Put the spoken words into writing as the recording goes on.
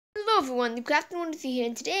everyone, the Crafting Wonderful here,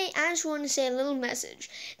 and today I just want to say a little message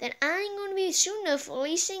that I'm going to be soon enough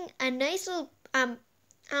releasing a nice little, I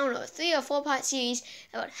don't know, 3 or 4 part series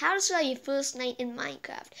about how to survive your first night in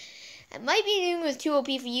Minecraft. I might be doing it with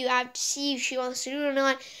 2OP for you. I have to see if she wants to do it or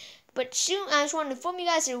not. But soon, I just want to inform you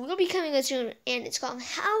guys that it will be coming out soon, and it's called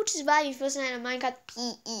How to Survive Your First Night in Minecraft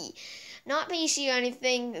PE. Not PC or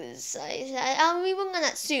anything, because I'll be working on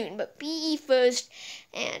that soon, but PE first,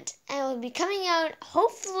 and I will be coming out,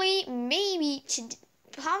 hopefully, maybe,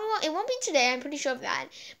 probably, it won't be today, I'm pretty sure of that,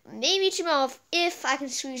 maybe tomorrow, if I can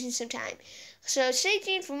squeeze in some time. So stay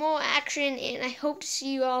tuned for more action, and I hope to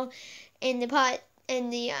see you all in the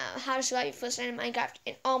How to Survive Your First Night in Minecraft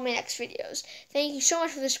in all my next videos. Thank you so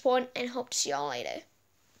much for the support, and hope to see you all later.